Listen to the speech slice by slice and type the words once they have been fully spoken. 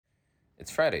It's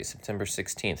Friday, September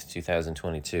 16th,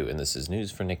 2022, and this is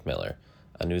News for Nick Miller,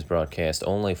 a news broadcast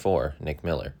only for Nick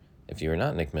Miller. If you are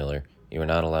not Nick Miller, you are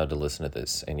not allowed to listen to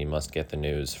this, and you must get the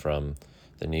news from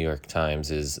the New York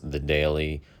Times' The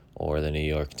Daily, or the New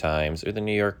York Times, or the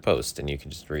New York Post, and you can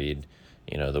just read,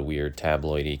 the weird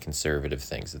tabloidy conservative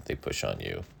things that they push on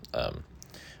you.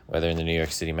 Whether in the New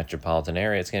York City metropolitan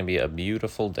area, it's going to be a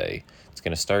beautiful day. It's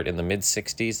going to start in the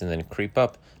mid-60s and then creep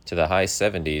up to the high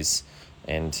 70s.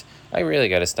 And I really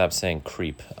got to stop saying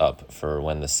creep up for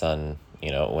when the sun,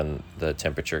 when the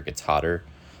temperature gets hotter.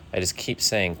 I just keep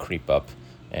saying creep up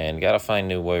and got to find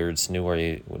new words, new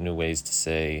ways to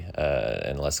say,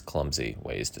 and less clumsy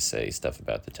ways to say stuff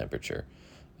about the temperature.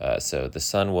 So the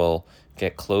sun will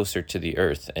get closer to the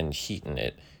earth and heaten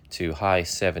it to high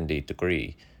 70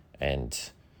 degree, and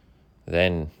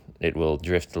then it will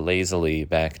drift lazily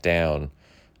back down,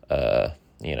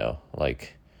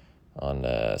 like on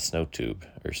a snow tube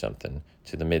or something,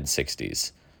 to the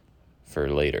mid-60s for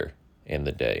later in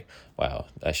the day. Wow,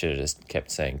 I should have just kept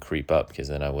saying creep up, because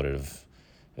then it would have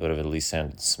at least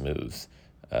sounded smooth.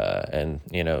 And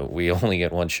we only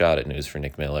get one shot at News for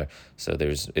Nick Miller, so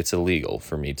it's illegal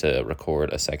for me to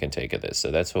record a second take of this.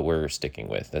 So that's what we're sticking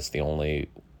with. That's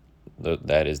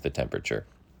that is the temperature.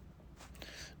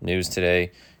 News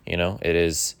today, it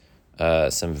is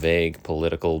some vague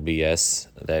political BS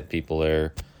that people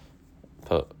are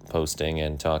posting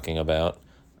and talking about.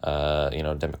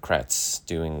 Democrats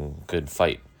doing good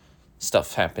fight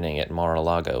stuff happening at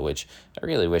Mar-a-Lago, which I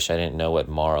really wish I didn't know what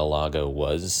Mar-a-Lago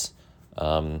was.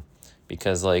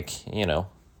 Because 10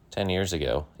 years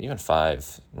ago, even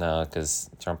 5, no, because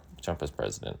Trump was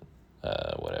president,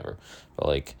 whatever.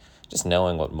 But just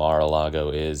knowing what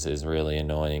Mar-a-Lago is really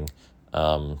annoying.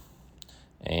 I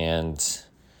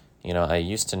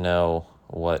used to know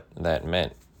what that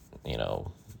meant,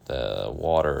 the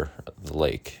water, the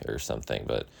lake or something,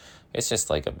 but it's just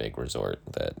like a big resort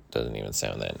that doesn't even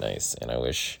sound that nice. And I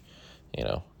wish,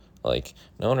 no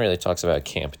one really talks about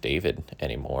Camp David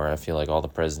anymore. I feel like all the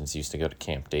presidents used to go to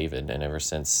Camp David, and ever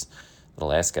since the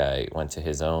last guy went to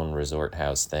his own resort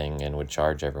house thing and would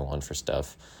charge everyone for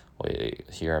stuff, we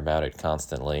hear about it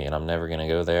constantly, and I'm never going to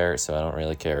go there, so I don't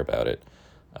really care about it.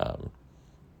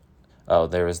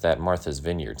 There was that Martha's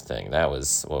Vineyard thing. That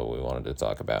was what we wanted to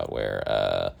talk about, where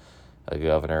a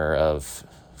governor of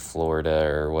Florida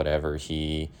or whatever,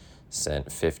 he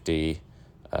sent 50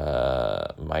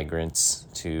 migrants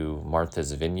to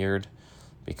Martha's Vineyard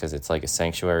because it's like a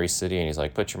sanctuary city, and he's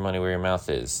like, put your money where your mouth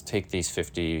is. Take these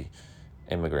 50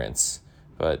 immigrants.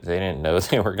 But they didn't know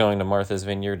they were going to Martha's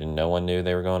Vineyard, and no one knew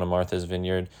they were going to Martha's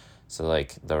Vineyard. So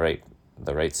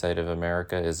the right side of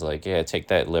America is like, yeah, take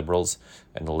that, liberals,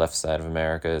 and the left side of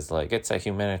America is like, it's a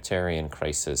humanitarian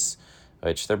crisis,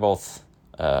 which they're both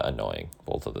annoying,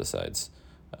 both of the sides.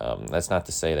 That's not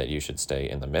to say that you should stay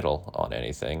in the middle on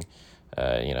anything.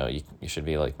 You should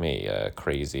be like me, a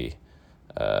crazy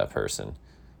person,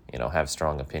 have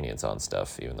strong opinions on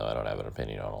stuff, even though I don't have an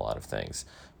opinion on a lot of things.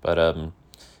 But,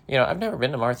 I've never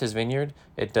been to Martha's Vineyard.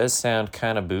 It does sound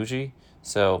kind of bougie.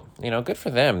 So, good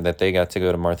for them that they got to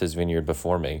go to Martha's Vineyard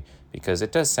before me, because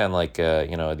it does sound like, the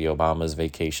Obamas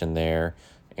vacation there.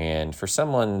 And for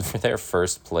their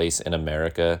first place in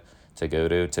America to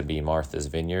go to be Martha's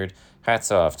Vineyard,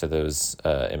 hats off to those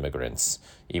immigrants,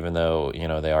 even though,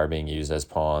 they are being used as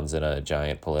pawns in a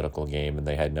giant political game, and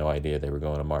they had no idea they were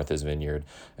going to Martha's Vineyard,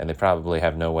 and they probably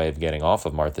have no way of getting off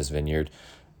of Martha's Vineyard.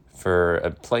 For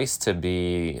a place to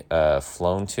be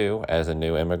flown to as a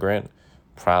new immigrant,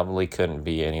 probably couldn't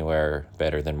be anywhere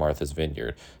better than Martha's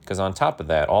Vineyard. Because on top of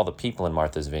that, all the people in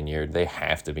Martha's Vineyard, they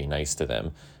have to be nice to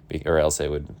them, or else they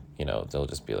would, they'll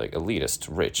just be like elitist,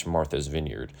 rich Martha's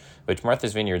Vineyard, which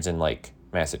Martha's Vineyard's in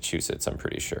Massachusetts, I'm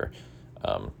pretty sure.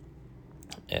 And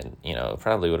it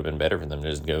probably would have been better for them to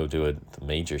just go to a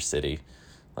major city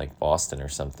like Boston or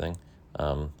something.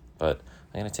 But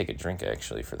I'm going to take a drink,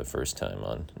 actually, for the first time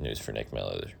on News for Nick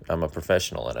Miller. I'm a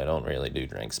professional, and I don't really do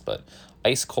drinks, but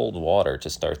ice-cold water to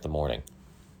start the morning.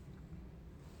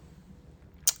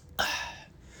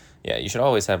 Yeah, you should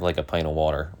always have, a pint of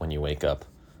water when you wake up,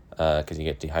 because you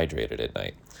get dehydrated at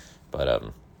night.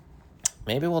 But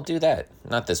maybe we'll do that.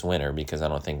 Not this winter, because I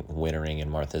don't think wintering in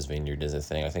Martha's Vineyard is a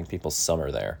thing. I think people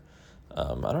summer there.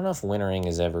 I don't know if wintering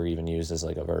is ever even used as,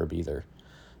 a verb either.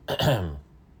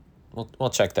 We'll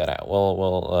check that out.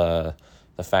 We'll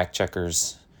the fact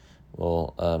checkers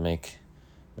will make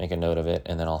a note of it,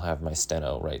 and then I'll have my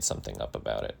steno write something up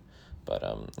about it.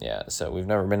 But so we've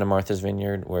never been to Martha's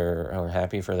Vineyard. We're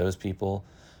happy for those people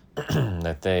now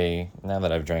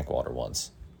that I've drank water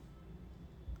once.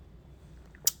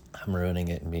 I'm ruining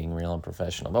it and being real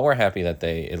unprofessional. But we're happy that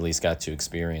they at least got to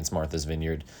experience Martha's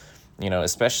Vineyard,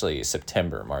 especially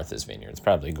September Martha's Vineyard. It's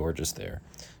probably gorgeous there.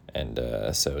 And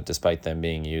so despite them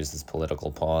being used as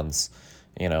political pawns,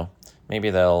 maybe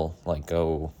they'll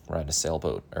go ride a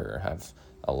sailboat or have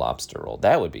a lobster roll.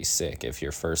 That would be sick if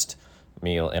your first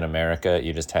meal in America,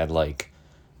 you just had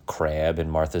crab in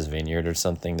Martha's Vineyard or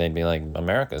something. They'd be like,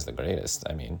 America's the greatest.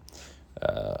 I mean,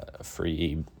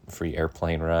 free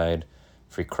airplane ride,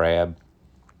 free crab.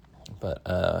 But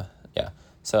yeah.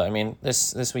 So I mean,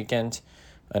 this weekend,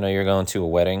 I know you're going to a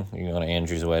wedding. You're going to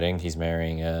Andrew's wedding. He's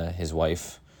marrying his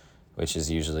wife, which is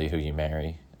usually who you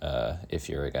marry if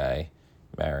you're a guy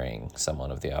marrying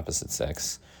someone of the opposite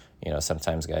sex.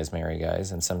 Sometimes guys marry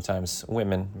guys, and sometimes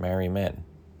women marry men,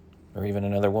 or even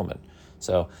another woman.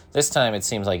 So this time it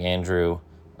seems like Andrew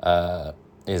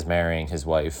is marrying his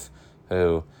wife,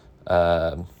 who,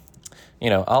 I'd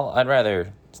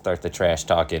rather start the trash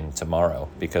talking tomorrow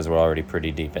because we're already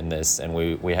pretty deep in this, and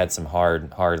we had some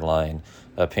hard line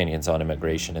opinions on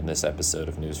immigration in this episode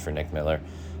of News for Nick Miller.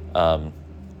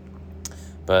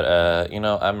 But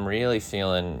I'm really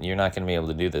feeling you're not going to be able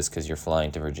to do this because you're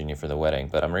flying to Virginia for the wedding,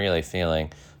 but I'm really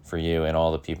feeling for you and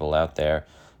all the people out there,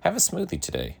 have a smoothie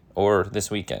today or this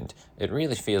weekend. It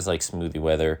really feels like smoothie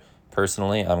weather.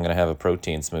 Personally, I'm going to have a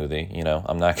protein smoothie.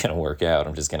 I'm not going to work out.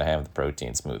 I'm just going to have the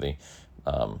protein smoothie.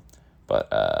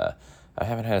 But I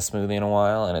haven't had a smoothie in a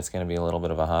while, and it's going to be a little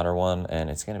bit of a hotter one, and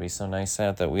it's going to be so nice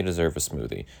out that we deserve a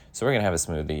smoothie. So we're going to have a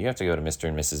smoothie. You have to go to Mr.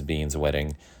 and Mrs. Bean's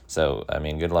wedding. So, I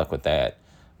mean, good luck with that.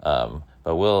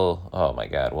 But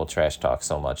we'll trash talk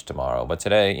so much tomorrow. But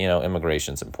today,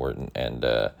 immigration's important, and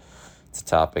it's a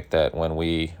topic that when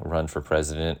we run for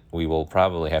president, we will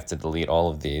probably have to delete all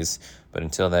of these. But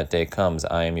until that day comes,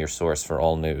 I am your source for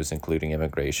all news, including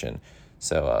immigration.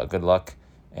 So good luck.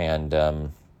 And I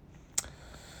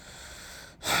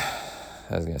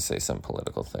was going to say some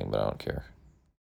political thing, but I don't care.